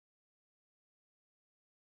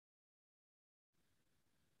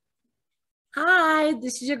Hi,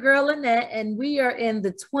 this is your girl Annette, and we are in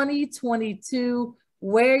the 2022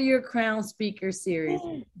 Wear Your Crown Speaker Series,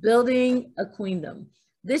 Building a Queendom.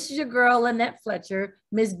 This is your girl Annette Fletcher,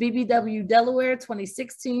 Miss BBW Delaware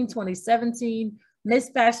 2016, 2017, Miss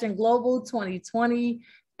Fashion Global 2020,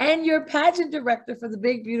 and your pageant director for the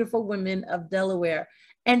Big Beautiful Women of Delaware.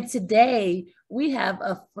 And today we have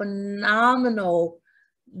a phenomenal,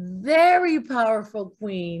 very powerful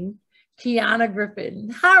queen, Keiana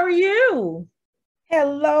Griffin. How are you?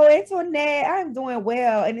 Hello, Antoinette. I'm doing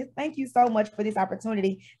well. And thank you so much for this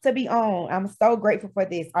opportunity to be on. I'm so grateful for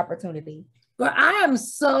this opportunity. Well, I am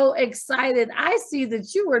so excited. I see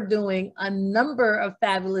that you are doing a number of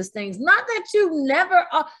fabulous things. Not that you never,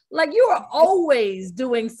 like you are always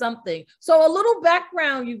doing something. So a little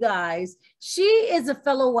background, you guys. She is a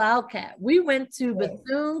fellow Wildcat. We went to Yes.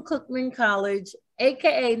 Bethune-Cookman College,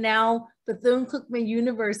 AKA now Bethune-Cookman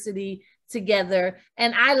University together.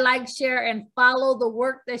 And I like, share, and follow the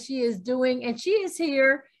work that she is doing. And she is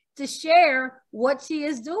here to share what she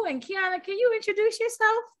is doing. Keiana, can you introduce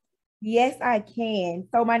yourself? Yes, I can.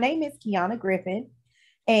 So my name is Keiana Griffin.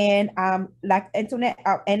 And like Antoinette,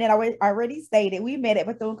 and then I already stated, we met at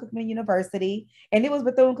Bethune-Cookman University, and it was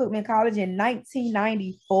Bethune-Cookman College in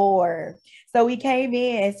 1994. So we came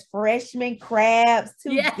in as freshman crabs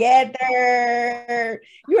Yeah. together.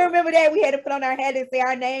 You remember that? We had to put on our hat and say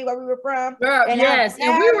our name, where we were from. Girl, And I'm yes.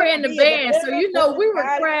 And we proud were to in the be a band. So, you know, we Bethune were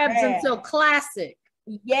College crabs crab. until classic.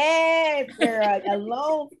 Yes, girl, a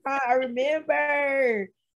long time. I remember.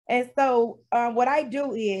 And so, what I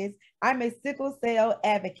do is I'm a sickle cell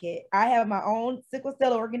advocate. I have my own sickle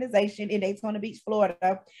cell organization in Daytona Beach,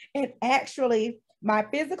 Florida. And actually, my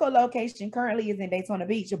physical location currently is in Daytona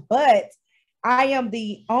Beach, but I am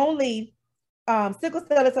the only sickle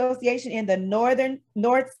cell association in the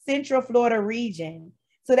North Central Florida region.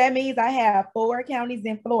 So that means I have 4 counties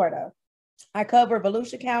in Florida. I cover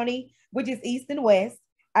Volusia County, which is east and west.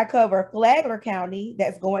 I cover Flagler County,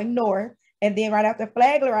 that's going north. And then right after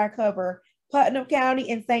Flagler, I cover Putnam County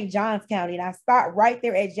and St. Johns County. And I start right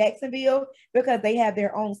there at Jacksonville because they have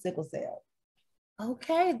their own sickle cell.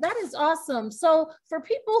 Okay, that is awesome. So, for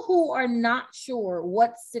people who are not sure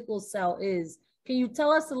what sickle cell is, can you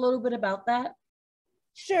tell us a little bit about that?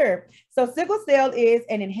 Sure. So sickle cell is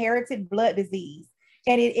an inherited blood disease,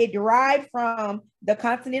 and it derived from the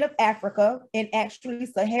continent of Africa and actually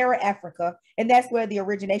Sahara Africa. And that's where the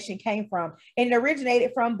origination came from. And it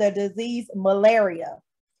originated from the disease malaria.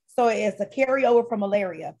 So it's a carryover from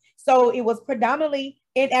malaria. So it was predominantly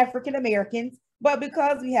in African Americans, but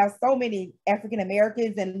because we have so many African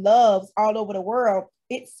Americans and loves all over the world,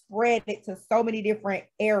 it spread it to so many different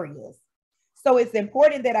areas. So it's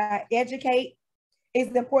important that I educate,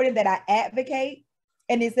 it's important that I advocate,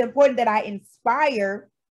 and it's important that I inspire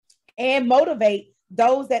and motivate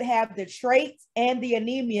those that have the traits and the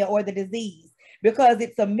anemia or the disease, because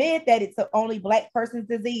it's a myth that it's only Black person's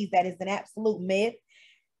disease. That is an absolute myth.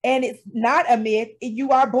 And it's not a myth. You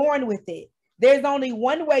are born with it. There's only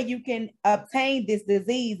one way you can obtain this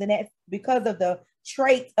disease, and that's because of the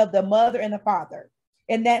traits of the mother and the father.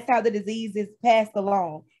 And that's how the disease is passed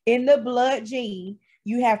along. In the blood gene,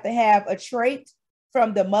 you have to have a trait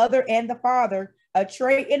from the mother and the father. A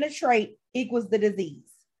trait and a trait equals the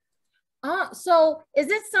disease. So is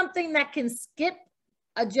it something that can skip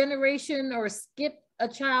a generation or skip a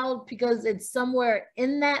child because it's somewhere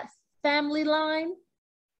in that family line?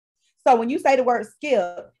 So when you say the word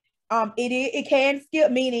skip, it can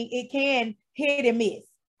skip, meaning it can hit and miss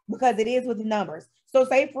because it is with the numbers. So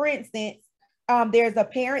say for instance, there's a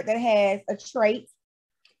parent that has a trait,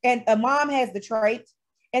 and a mom has the trait,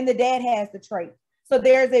 and the dad has the trait. So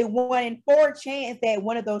there's a 1 in 4 chance that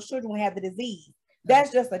one of those children will have the disease. That's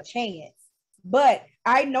just a chance. But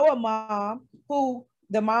I know a mom who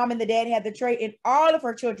the mom and the dad had the trait, and all of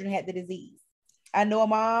her children had the disease. I know a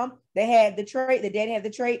mom that had the trait, the dad had the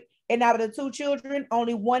trait, and out of the 2 children,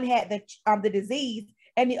 only one had the disease,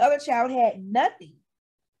 and the other child had nothing.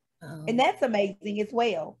 And that's amazing as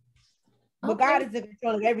well. But Okay. God is in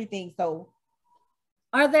control of everything. So,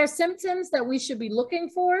 are there symptoms that we should be looking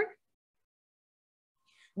for?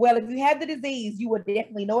 well, if you have the disease, you would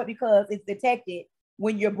definitely know it because it's detected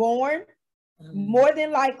when you're born. More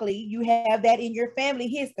than likely, you have that in your family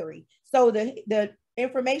history. So the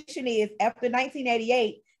information is after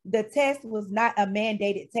 1988, the test was not a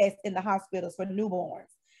mandated test in the hospitals for newborns,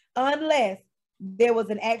 unless there was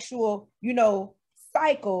an actual,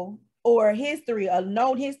 cycle or history, a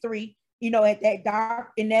known history, at that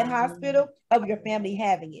doc in that hospital of your family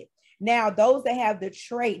having it. Now, those that have the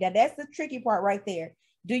trait, now that's the tricky part right there.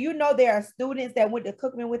 Do you know there are students that went to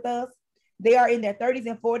Cookman with us? They are in their 30s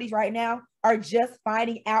and 40s right now. are just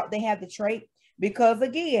finding out they have the trait, because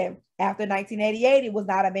again, after 1988, it was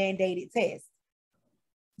not a mandated test.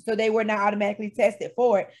 So they were not automatically tested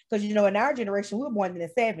for it. Because, you know, in our generation, we were born in the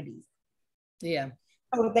 70s. Yeah.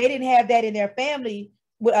 So if they didn't have that in their family,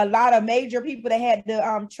 with a lot of major people that had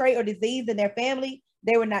the trait or disease in their family,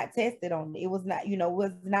 they were not tested on it. It was not, you know,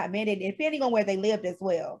 was not mandated, depending on where they lived as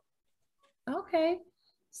well. Okay.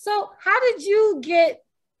 So how did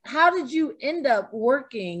you end up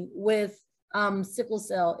working with sickle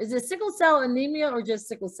cell? Is it sickle cell anemia or just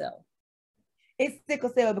sickle cell? It's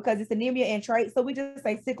sickle cell because it's anemia and trait. So we just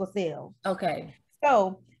say sickle cell. Okay.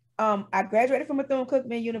 So I graduated from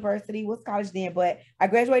Bethune-Cookman University, was college then, but I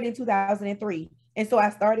graduated in 2003. And so I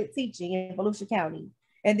started teaching in Volusia County.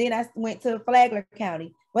 And then I went to Flagler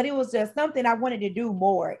County, but it was just something I wanted to do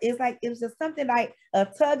more. It's like, it was just something like a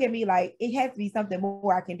tug at me, like it has to be something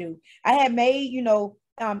more I can do. I had made, you know,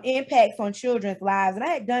 impacts on children's lives, and I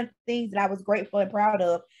had done things that I was grateful and proud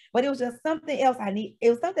of, but it was just something else it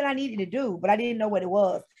was something I needed to do, but I didn't know what it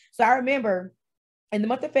was. So I remember in the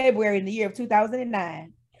month of February in the year of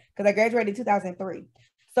 2009, because I graduated in 2003.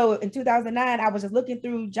 So in 2009, I was just looking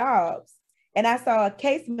through jobs, and I saw a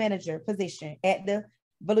case manager position at the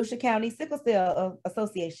Volusia County Sickle Cell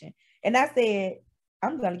Association. And I said,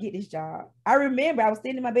 I'm going to get this job. I remember I was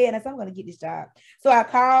sitting in my bed and I said, I'm going to get this job. So I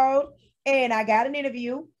called and I got an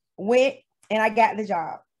interview, went, and I got the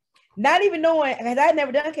job. Not even knowing, because I had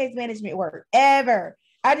never done case management work ever.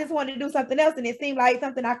 I just wanted to do something else, and it seemed like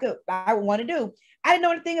something I would want to do. I didn't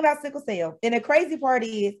know anything about sickle cell. And the crazy part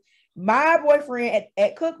is, my boyfriend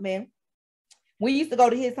at Cookman, we used to go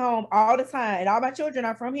to his home all the time, and all my children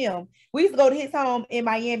are from him. We used to go to his home in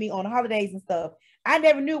Miami on holidays and stuff. I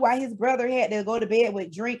never knew why his brother had to go to bed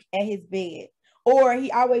with drink at his bed, or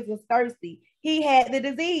he always was thirsty. He had the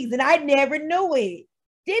disease, and I never knew it.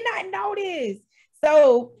 Did not know this.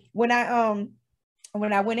 So when I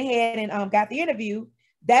went ahead and got the interview,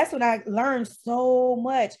 that's when I learned so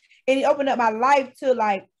much, and it opened up my life to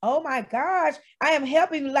like, oh my gosh, I am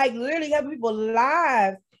helping, like literally helping people's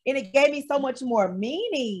lives. And it gave me so much more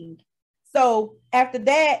meaning. So after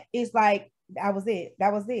that, it's like, that was it.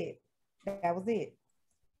 That was it. That was it.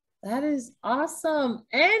 That is awesome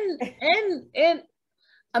and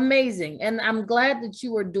amazing. And I'm glad that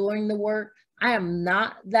you are doing the work. I am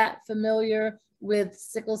not that familiar with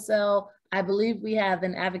sickle cell. I believe we have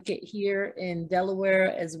an advocate here in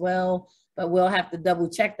Delaware as well, but we'll have to double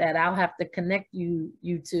check that. I'll have to connect you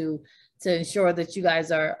two to ensure that you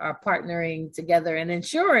guys are partnering together and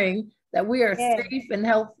ensuring that we are safe and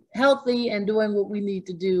healthy and doing what we need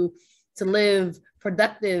to do to live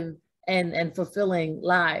productive and fulfilling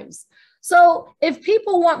lives. So if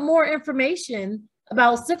people want more information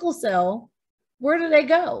about sickle cell, where do they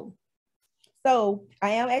go? So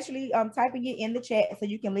I am actually typing it in the chat, so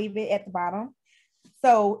you can leave it at the bottom.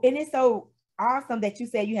 So, and it's so awesome that you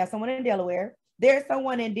said you have someone in Delaware. There's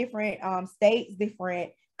someone in different states,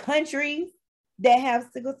 different countries that have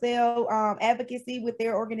sickle cell advocacy with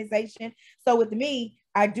their organization. So with me,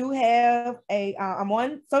 I do have I'm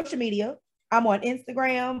on social media. I'm on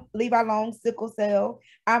Instagram, Levi LongSickle.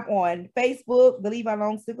 I'm on Facebook, the Levi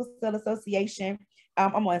LongSickle Association.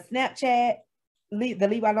 I'm on Snapchat, the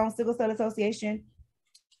Levi LongSickle Association.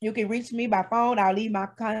 You can reach me by phone. I'll leave my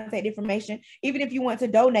contact information. Even if you want to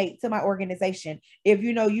donate to my organization, if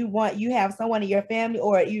you know you have someone in your family,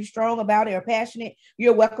 or you're strong about it or passionate,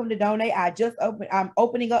 you're welcome to donate. I'm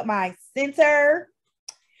opening up my center,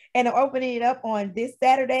 and I'm opening it up on this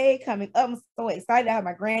Saturday coming up. I'm so excited to have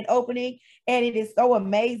my grand opening, and it is so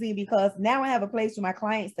amazing because now I have a place for my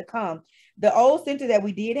clients to come. The old center that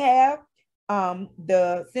we did have,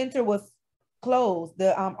 the center was closed.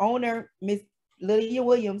 The owner, Miss Lydia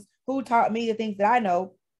Williams, who taught me the things that I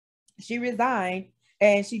know, she resigned,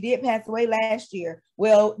 and she did pass away last year.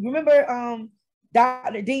 Well, remember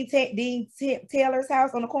Dr. Dean Taylor's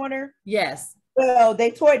house on the corner? Yes. Well, they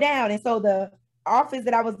tore it down, and so the office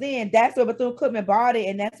that I was in, that's where Bethune-Cookman bought it,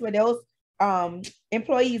 and that's where those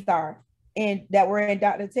employees are, and that were in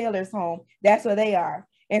Dr. Taylor's home. That's where they are.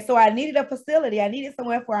 And so I needed a facility. I needed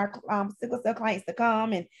somewhere for our sickle cell clients to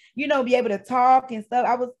come and, you know, be able to talk and stuff.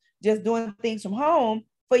 I was just doing things from home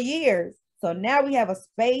for years. So now we have a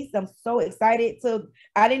space. I'm so excited. So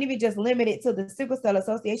I didn't even just limit it to the Sickle Cell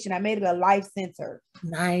Association. I made it a life center.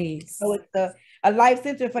 Nice. So it's a life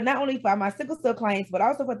center for not only for my sickle cell clients, but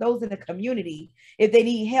also for those in the community, if they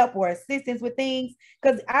need help or assistance with things.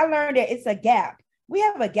 Because I learned that it's a gap. We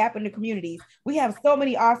have a gap in the communities. We have so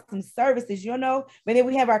many awesome services, you know, but then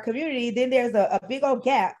we have our community, then there's a big old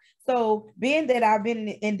gap. So being that I've been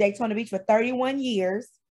in Daytona Beach for 31 years,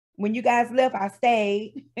 When you guys left, I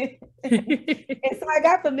stayed. And so I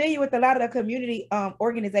got familiar with a lot of the community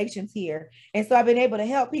organizations here. And so I've been able to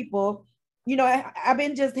help people. You know, I've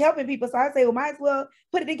been just helping people. So I say, well, might as well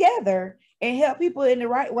put it together and help people in the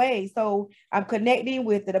right way. So I'm connecting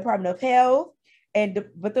with the Department of Health, and the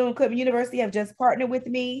Bethune-Cookman University have just partnered with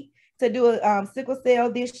me to do a sickle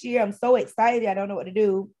cell this year. I'm so excited. I don't know what to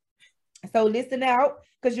do. So listen out,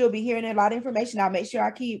 because you'll be hearing a lot of information. I'll make sure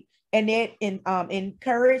I keep Annette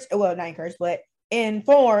encouraged, well, not encouraged, but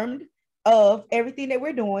informed of everything that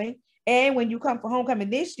we're doing. And when you come for homecoming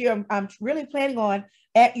this year, I'm really planning on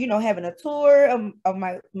having a tour of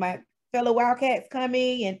my fellow Wildcats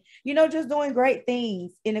coming, and just doing great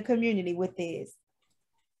things in the community with this.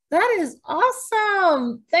 That is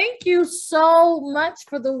awesome. Thank you so much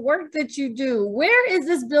for the work that you do. Where is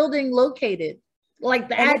this building located? Like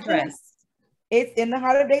the address? It's in the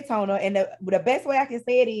heart of Daytona, and the best way I can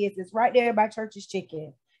say it is it's right there by Church's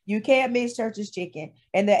Chicken. You can't miss Church's Chicken.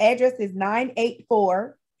 And the address is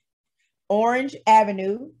 984 Orange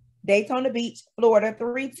Avenue, Daytona Beach, Florida,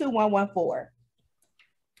 32114.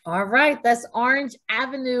 All right, that's Orange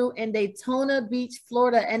Avenue in Daytona Beach,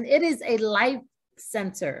 Florida, and it is a life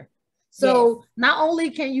center. So yes, not only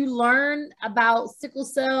can you learn about sickle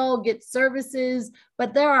cell, get services,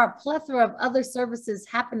 but there are a plethora of other services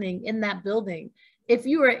happening in that building. If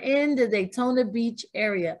you are in the Daytona Beach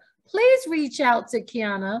area, please reach out to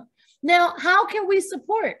Keiana. Now, how can we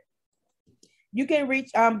support? You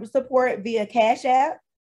can support via Cash App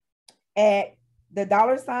at the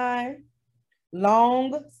 $sign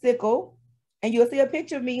LongSickle, and you'll see a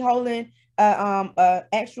picture of me holding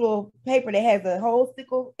actual paper that has a whole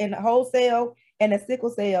sickle and a wholesale and a sickle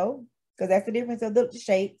cell, because that's the difference of the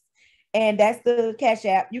shapes. And that's the Cash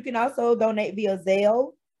App. You can also donate via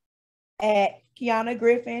Zelle at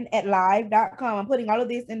keianagriffin at live.com. I'm putting all of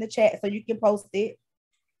this in the chat so you can post it.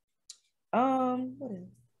 What else?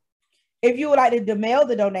 If you would like to mail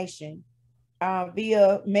the donation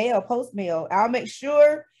via mail, post mail, I'll make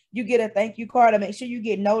sure you get a thank you card. I'll make sure you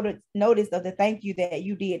get notice of the thank you that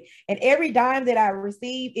you did. And every dime that I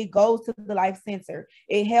receive, it goes to the Life Center.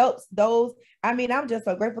 It helps those. I mean, I'm just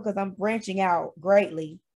so grateful because I'm branching out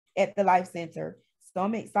greatly at the Life Center. So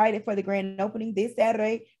I'm excited for the grand opening this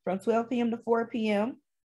Saturday from 12 p.m. to 4 p.m.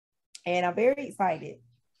 And I'm very excited.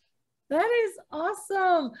 That is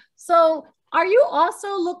awesome. So are you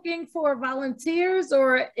also looking for volunteers,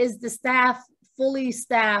 or is the staff fully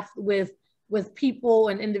staffed with people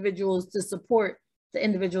and individuals to support the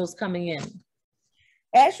individuals coming in?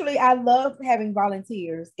 Actually, I love having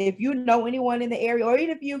volunteers. If you know anyone in the area, or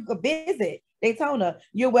even if you could visit Daytona,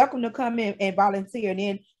 you're welcome to come in and volunteer. And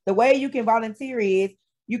then the way you can volunteer is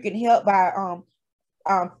you can help by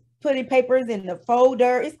putting papers in the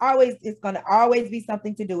folder. It's going to always be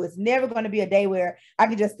something to do. It's never going to be a day where I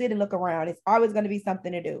can just sit and look around. It's always going to be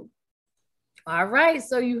something to do. All right,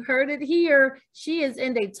 so you heard it here. She is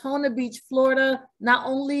in Daytona Beach, Florida. Not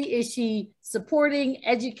only is she supporting,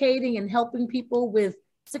 educating, and helping people with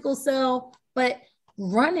sickle cell, but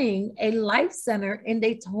running a life center in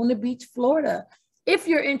Daytona Beach, Florida. If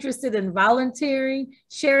you're interested in volunteering,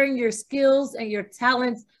 sharing your skills and your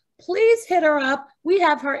talents, please hit her up. We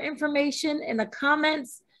have her information in the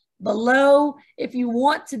comments below. If you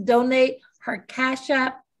want to donate, her Cash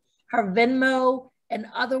App, her Venmo, and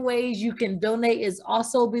other ways you can donate is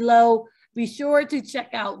also below. Be sure to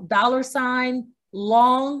check out $LongSickle,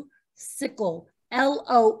 LongSickle,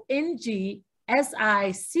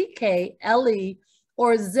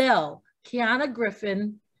 or Zelle,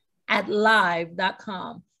 keianagriffin at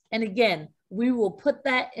live.com. And again, we will put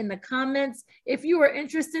that in the comments. If you are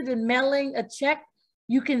interested in mailing a check,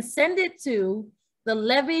 you can send it to the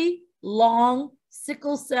Levi Long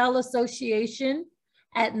Sickle Cell Association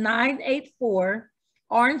at 984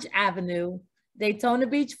 Orange Avenue, Daytona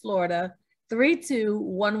Beach, Florida,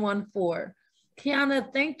 32114.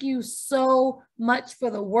 Keiana, thank you so much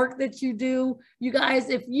for the work that you do. You guys,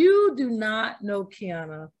 if you do not know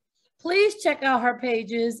Keiana, please check out her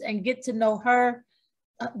pages and get to know her,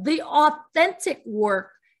 the authentic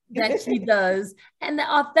work that she does. And the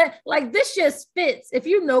authentic, like, this just fits. If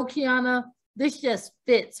you know Keiana, this just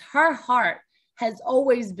fits. Her heart has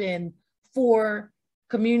always been for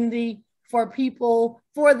community, for people,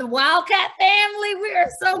 for the Wildcat family. We are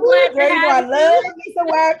so glad to have you. I love me some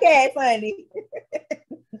Wildcats, honey.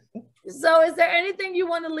 So is there anything you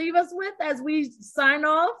want to leave us with as we sign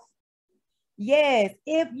off? Yes.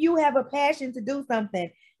 If you have a passion to do something,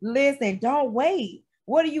 listen, don't wait.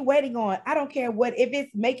 What are you waiting on? I don't care if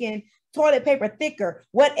it's making toilet paper thicker,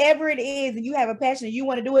 whatever it is, and you have a passion and you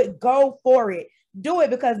want to do it, go for it. do it,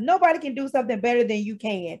 because nobody can do something better than you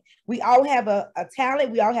can. We all have a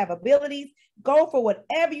talent. We all have abilities. Go for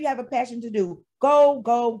whatever you have a passion to do. Go,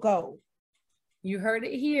 go, go. You heard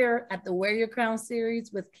it here at the Wear Your Crown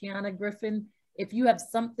series with Keiana Griffin. If you have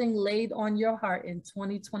something laid on your heart in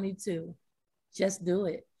 2022, just do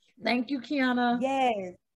it. Thank you, Keiana.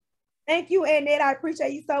 Yes. Thank you, Annette. I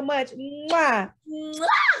appreciate you so much. Mwah.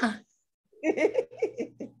 Mwah.